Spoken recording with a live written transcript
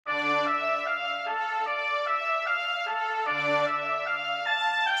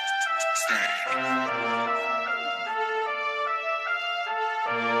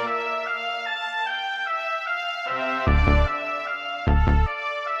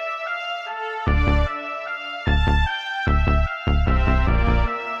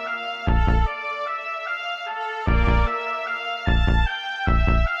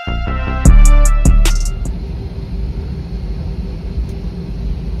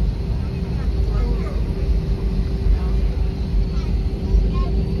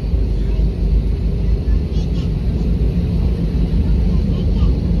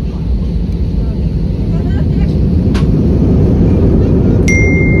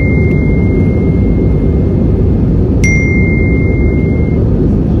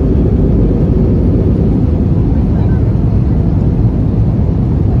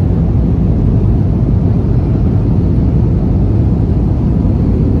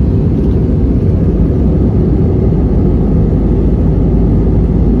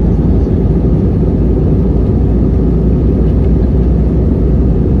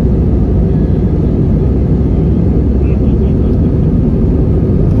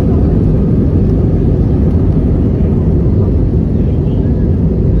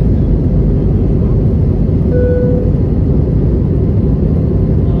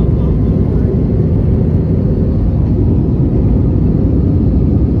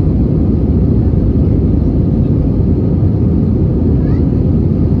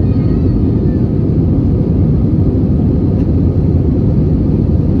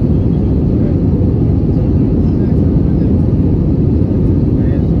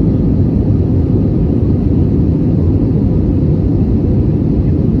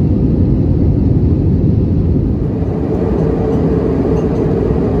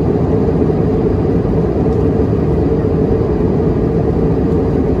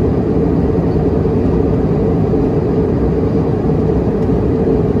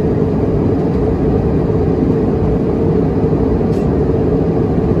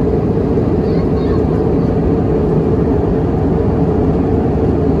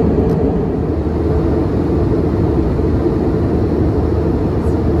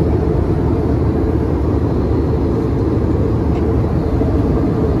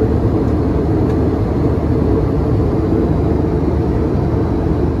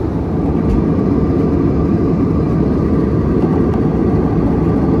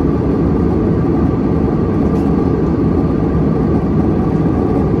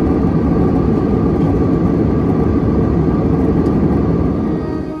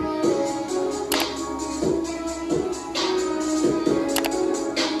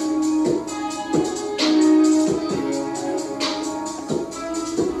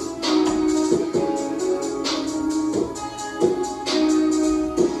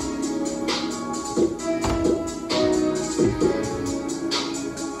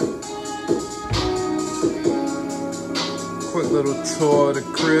tour of the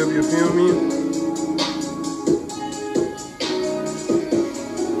crib, you feel me?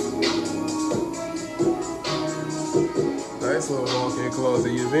 Nice little walk-in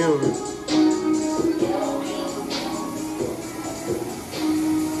closet, you feel me?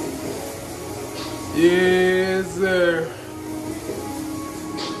 Yes, sir.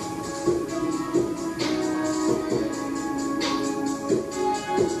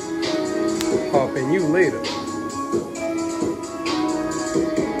 Popping you later.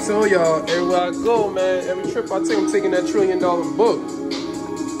 So y'all, everywhere I go, man, every trip I take, I'm taking that $1 trillion book.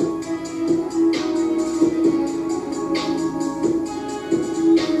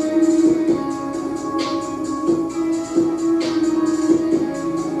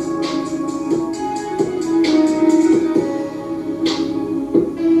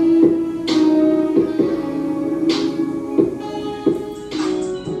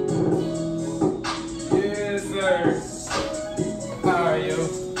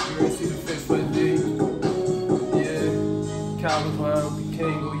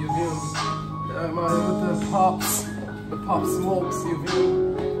 The pop smokes, you feel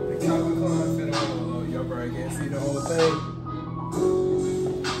me? The Calvin Klein fit on. Y'all probably can't see the whole thing.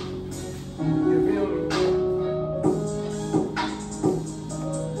 You feel me?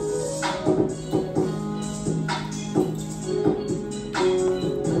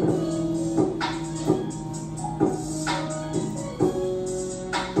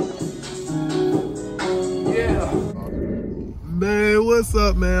 Yeah. Man, what's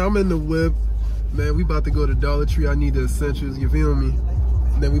up, man? I'm in the whip. Man, we about to go to Dollar Tree. I need the essentials, you feel me?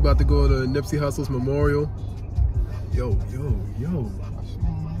 And then we about to go to Nipsey Hussle's memorial. Yo.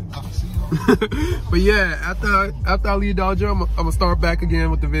 But yeah, after I leave Dollar Tree, I'm gonna start back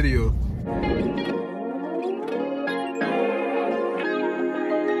again with the video.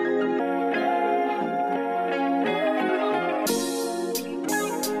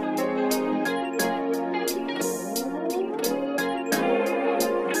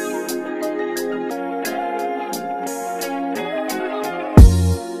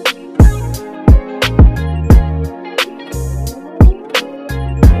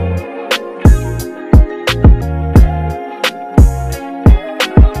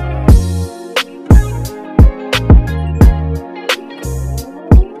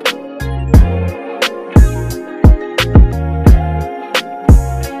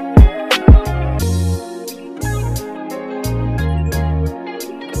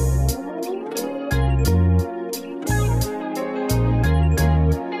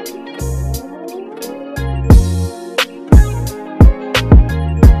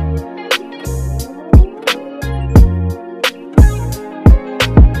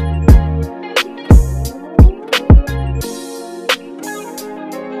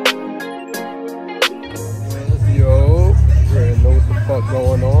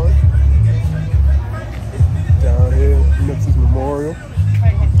 Going on down here, Nipsey's memorial.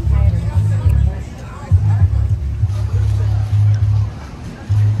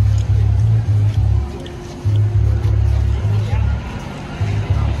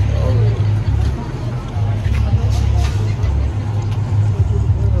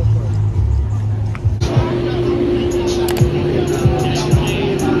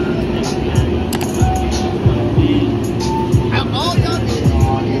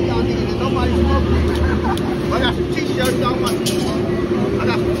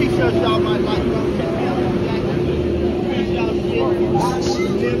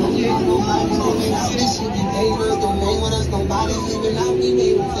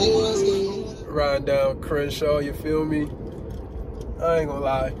 Riding down Crenshaw, you feel me? I ain't gonna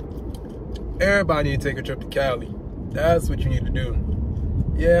lie. Everybody need to take a trip to Cali. That's what you need to do.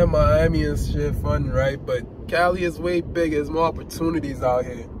 Yeah, Miami and shit fun, right? But Cali is way bigger. There's more opportunities out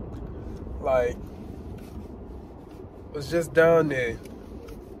here. Like, I was just down there.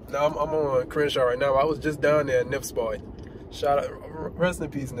 Now I'm on Crenshaw right now. I was just down there at Nip's spot. Shout out, rest in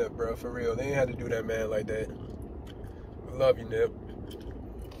peace, Nip, bro. For real, they ain't had to do that, man, like that. Love you, Nip.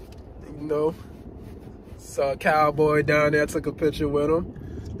 You know, saw a cowboy down there. Took a picture with him.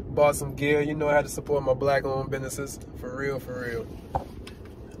 Bought some gear. You know, I had to support my black-owned businesses. For real, for real.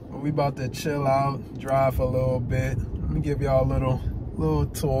 But we about to chill out, drive for a little bit. Let me give y'all a little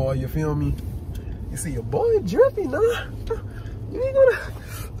tour. You feel me? You see your boy drippy, nah? You ain't gonna.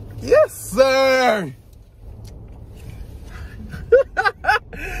 Yes, sir.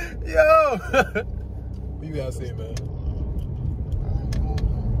 Yo. What you gotta say, man?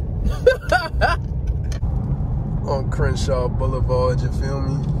 On Crenshaw Boulevard, you feel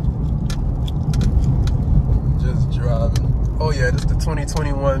me? Just driving. Oh yeah, this is the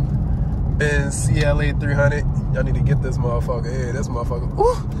 2021 Benz CLA 300. Y'all need to get this motherfucker. Hey, this motherfucker.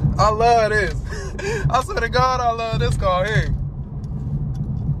 Ooh, I love this. I swear to God, I love this car. Hey,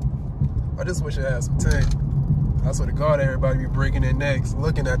 I just wish it had some tank. I swear to God, everybody be breaking their necks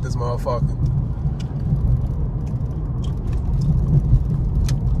looking at this motherfucker.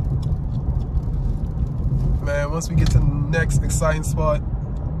 Man, once we get to the next exciting spot,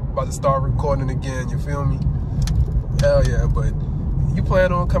 I'm about to start recording again, you feel me? Hell yeah, but you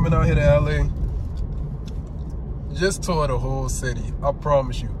plan on coming out here to LA, just tour the whole city, I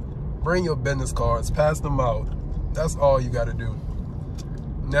promise you. Bring your business cards, pass them out. That's all you gotta do.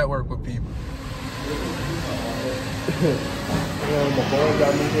 Network with people. My boy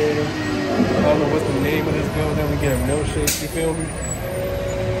got me here. I don't know what's the name of this building. We get a milkshake, you feel me?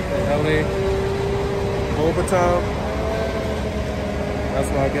 In LA. Boba time. That's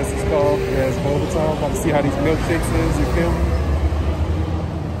what I guess it's called. Yeah, it's Boba time. About to see how these milkshakes is, you feel me?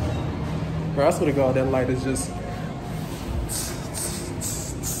 Bro, I swear to God, that light is just...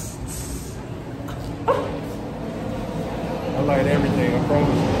 I light everything, I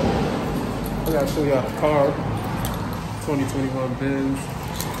promise you. I gotta show y'all the car. 2021 Benz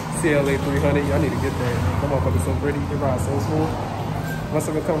CLA 300. Y'all need to get that. That motherfucker's so pretty. It rides so smooth. Once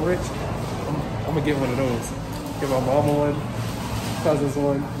I become rich, I'm gonna get one of those. Get my mama one, cousins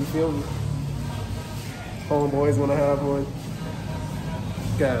one, you feel me? Homeboys wanna have one.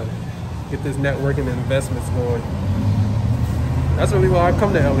 Gotta get this networking and investments going. That's really why I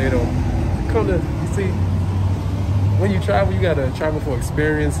come to LA though. You see, when you travel, you gotta travel for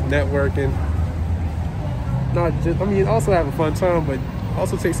experience, networking. Not just, I mean, also have a fun time, but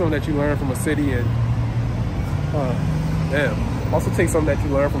also take something that you learn from a city and, also take something that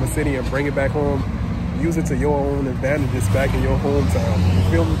you learn from a city and bring it back home. Use it to your own advantages back in your hometown. You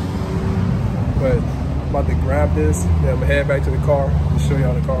feel me? But I'm about to grab this. Yeah, I'm gonna head back to the car and show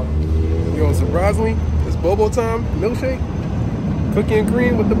y'all the car. Yo, surprisingly, it's Bobo time milkshake. Cookie and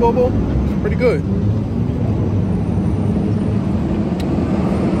cream with the Bobo. Pretty good.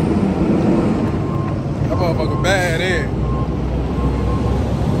 That motherfucker bad, eh?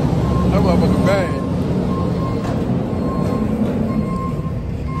 That motherfucker bad.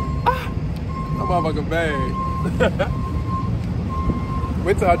 Motherfucker bad.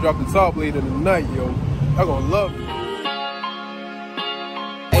 Wait till I drop the top later tonight, yo. I'm gonna love it.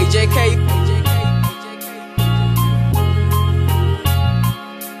 AJK.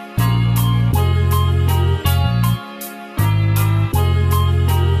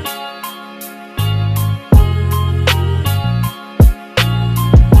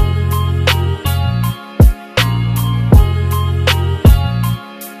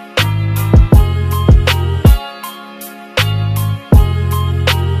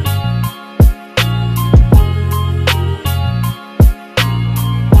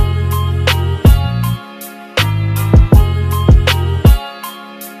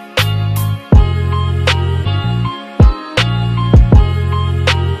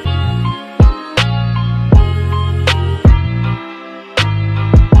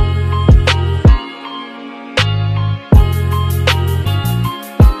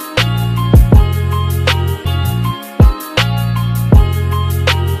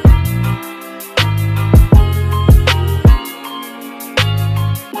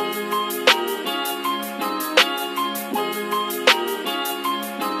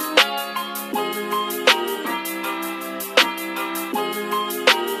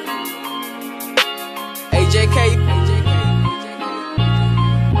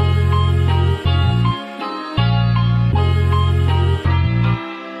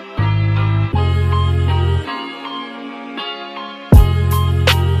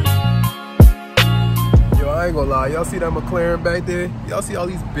 I ain't gonna lie, y'all see that McLaren back there? Y'all see all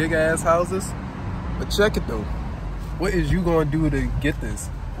these big ass houses? But check it though. What is you gonna do to get this?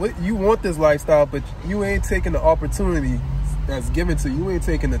 What you want this lifestyle, but you ain't taking the opportunity that's given to you. You ain't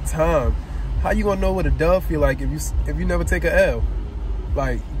taking the time. How you gonna know what a dub feel like if you never take an L?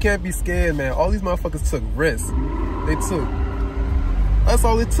 Like, you can't be scared, man. All these motherfuckers took risks. That's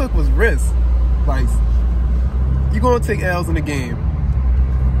all it took was risks. Like, you gonna take L's in the game.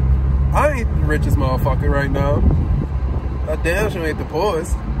 I ain't the richest motherfucker right now. I damn sure ain't the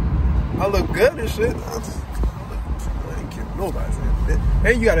poorest. I look good and shit. I ain't kidding nobody saying.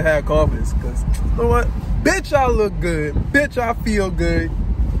 And you gotta have confidence, cause you know what? Bitch, I look good. Bitch, I feel good.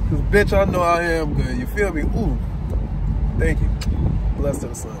 Cause bitch, I know I am good. You feel me? Ooh. Thank you. Bless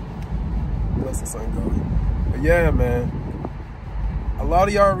the sun. Bless the sun, God. But yeah, man. A lot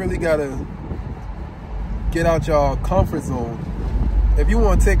of y'all really gotta get out y'all comfort zone. If you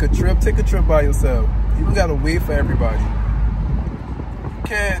want to take a trip by yourself. You don't gotta wait for everybody. You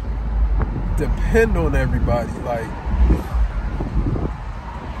can't depend on everybody. Like,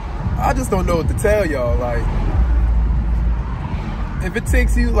 I just don't know what to tell y'all. Like, if it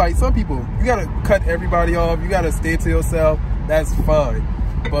takes you, like, some people, you gotta cut everybody off, you gotta stay to yourself, that's fine.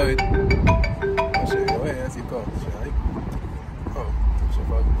 But, oh shit, go ahead, ask your call.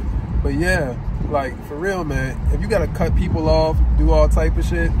 But yeah, like, for real, man, if you gotta cut people off, do all type of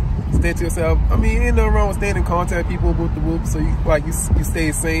shit, stay to yourself. I mean, ain't nothing wrong with staying in contact with people, whoop the whoop, so you, like, you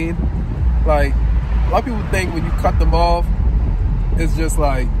stay sane. Like, a lot of people think when you cut them off, it's just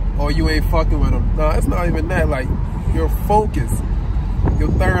like, oh, you ain't fucking with them. No, it's not even that. Like, you're focused, your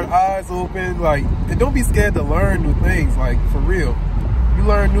third eye's open, like, and don't be scared to learn new things, like, for real. You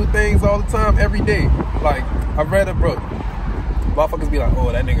learn new things all the time, every day. Like, I read a book. Motherfuckers be like,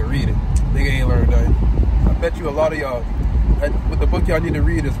 oh, that nigga read it. Nigga ain't learned nothing. I bet you a lot of y'all, with the book y'all need to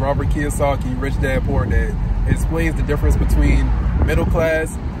read is Robert Kiyosaki, Rich Dad, Poor Dad. It explains the difference between middle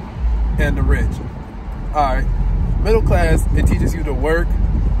class and the rich. Alright, middle class, it teaches you to work,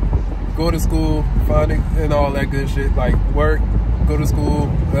 go to school, find it, and all that good shit. Like, work, go to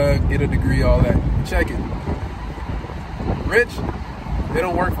school, get a degree, all that. Check it. Rich, they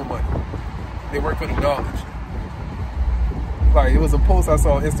don't work for money. They work for the knowledge. Like, it was a post I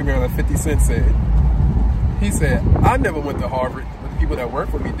saw on Instagram that 50 Cent said. He said, I never went to Harvard, but the people that work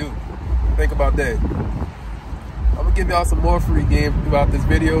for me do. Think about that. I'm gonna give y'all some more free game throughout this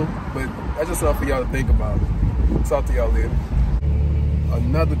video, but that's just something for y'all to think about. Talk to y'all later.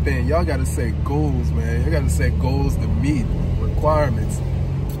 Another thing, y'all gotta set goals, man. You gotta set goals to meet, requirements.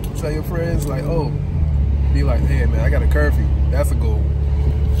 Tell your friends, like, oh, be like, hey, man, I got a curfew. That's a goal.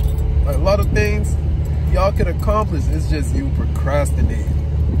 Like, a lot of things y'all could accomplish, it's just you procrastinating.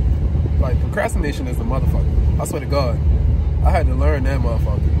 Like, procrastination is a motherfucker. I swear to God, I had to learn that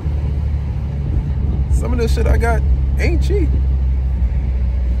motherfucker. Some of this shit I got ain't cheap.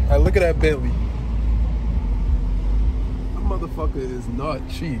 Like, look at that Bentley. That motherfucker is not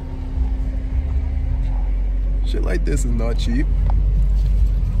cheap. Shit like this is not cheap.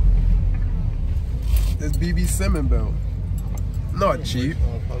 This BB Simmons belt, not cheap.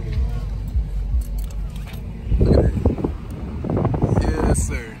 Look at that. Yes,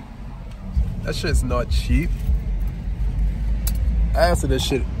 sir. That shit's not cheap. I answer this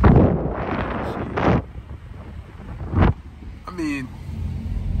shit. I mean,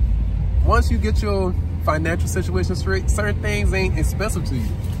 once you get your financial situation straight, certain things ain't expensive to you.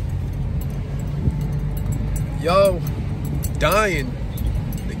 Y'all dying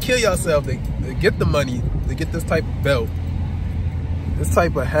to kill yourself to get the money, to get this type of belt, this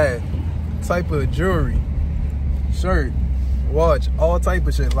type of hat, type of jewelry, shirt, watch, all type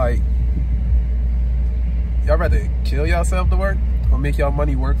of shit. Like, y'all rather kill yourself to work or make y'all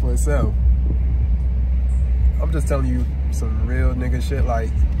money work for itself? I'm just telling you some real nigga shit.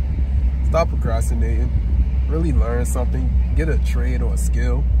 Like, stop procrastinating, really learn something, get a trade or a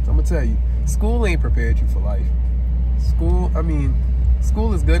skill. So I'm gonna tell you, school ain't prepared you for life. School, I mean,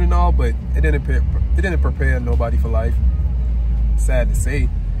 school is good and all, but it didn't prepare nobody for life. Sad to say.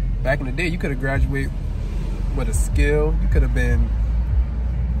 Back in the day, you could have graduated with a skill. You could have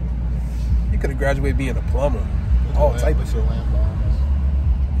graduated being a plumber. All type of shit.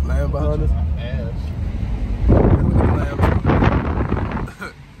 Lamb behind us.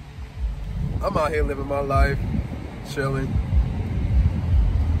 I'm out here living my life, chilling.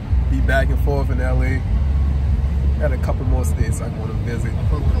 Be back and forth in LA. Got a couple more states I want to visit. I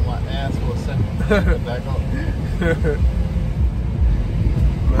put one on my ass for a second. Back up.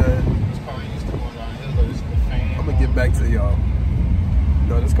 Man. This car used to go down here, this fan. I'm gonna get back to y'all.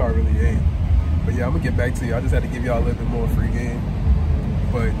 No, this car really ain't. But yeah, I'm gonna get back to you. I just had to give y'all a little bit more free game.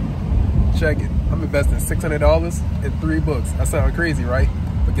 But check it. I'm investing $600 in 3 books. That sounds crazy, right?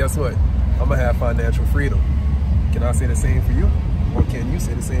 But guess what? I'm gonna have financial freedom. Can I say the same for you? Or can you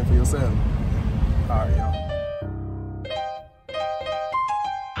say the same for yourself? All right, y'all.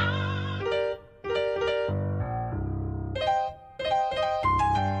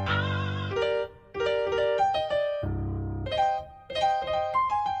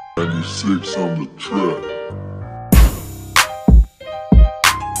 Six on the track.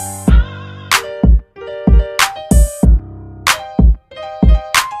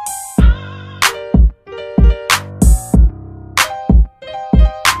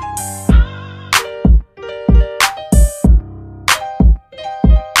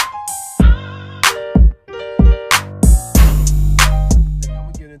 I'm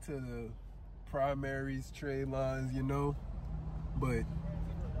gonna get into the primaries, trade lines, you know, but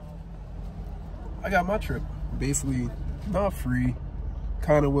I got my trip basically not free,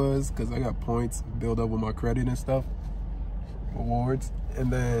 kind of was, because I got points build up with my credit and stuff, rewards,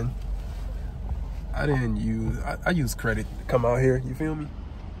 and then I didn't use, I used credit to come out here, you feel me?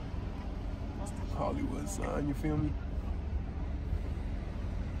 Hollywood sign, you feel me?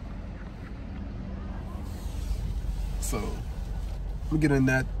 So, we'll get in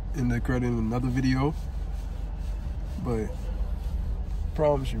the credit in another video. But,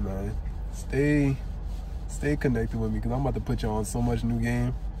 promise you, man, stay connected with me, because I'm about to put you on so much new game,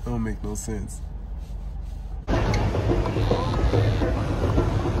 it don't make no sense.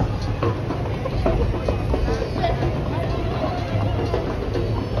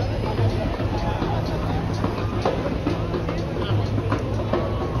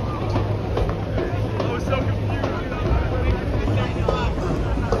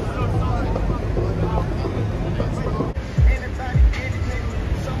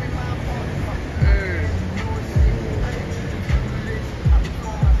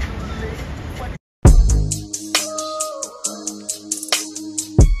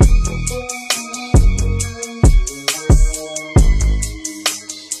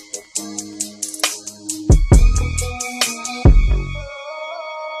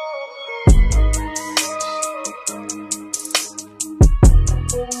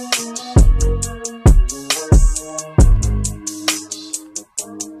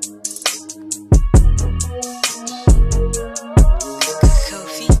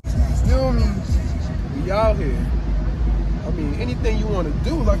 Out here, I mean, anything you want to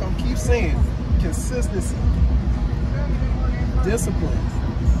do, like I'm keep saying, consistency, discipline.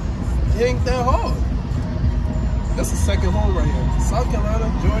 It ain't that hard. That's the second home right here. South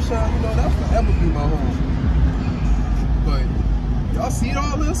Carolina, Georgetown, you know, that'll forever be my home. But y'all see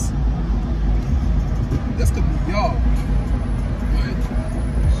all this? This could be y'all. But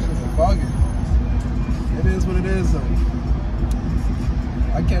fuck it. It is what it is, though.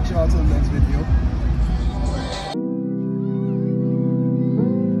 I'll catch y'all till the next video.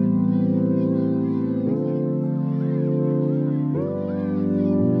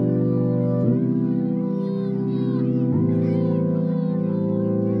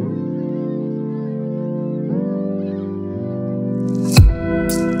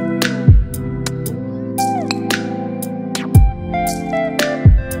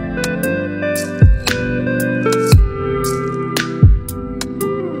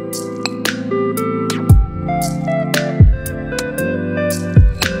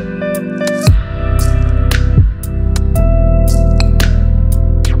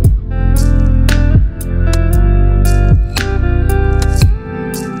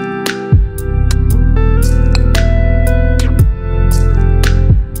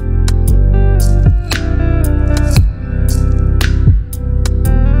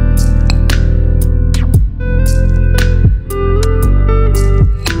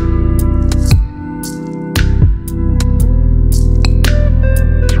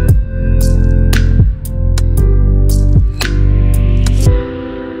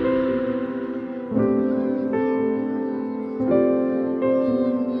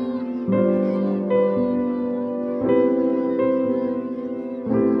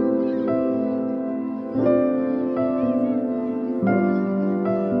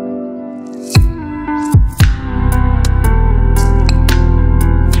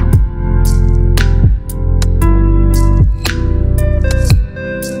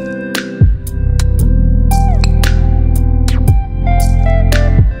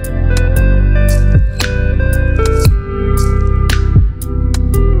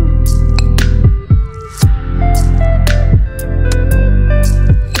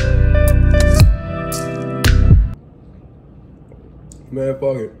 Man,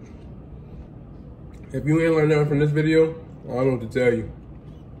 fuck it. If you ain't learned nothing from this video, I don't know what to tell you.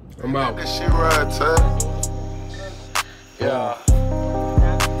 I'm out. This shit right, Ted. Yeah.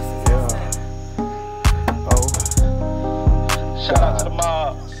 Oh. Shout out to the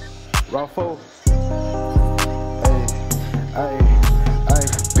mob. Ruffle. Hey.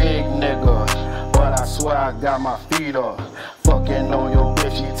 Big nigga. But I swear I got my feet up. Fucking on your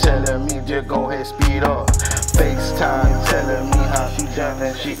bitch, she telling me just go ahead, speed up. FaceTime telling me how she jump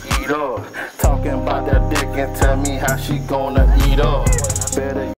and she eat up. Talking about that dick and tell me how she gonna eat up. Better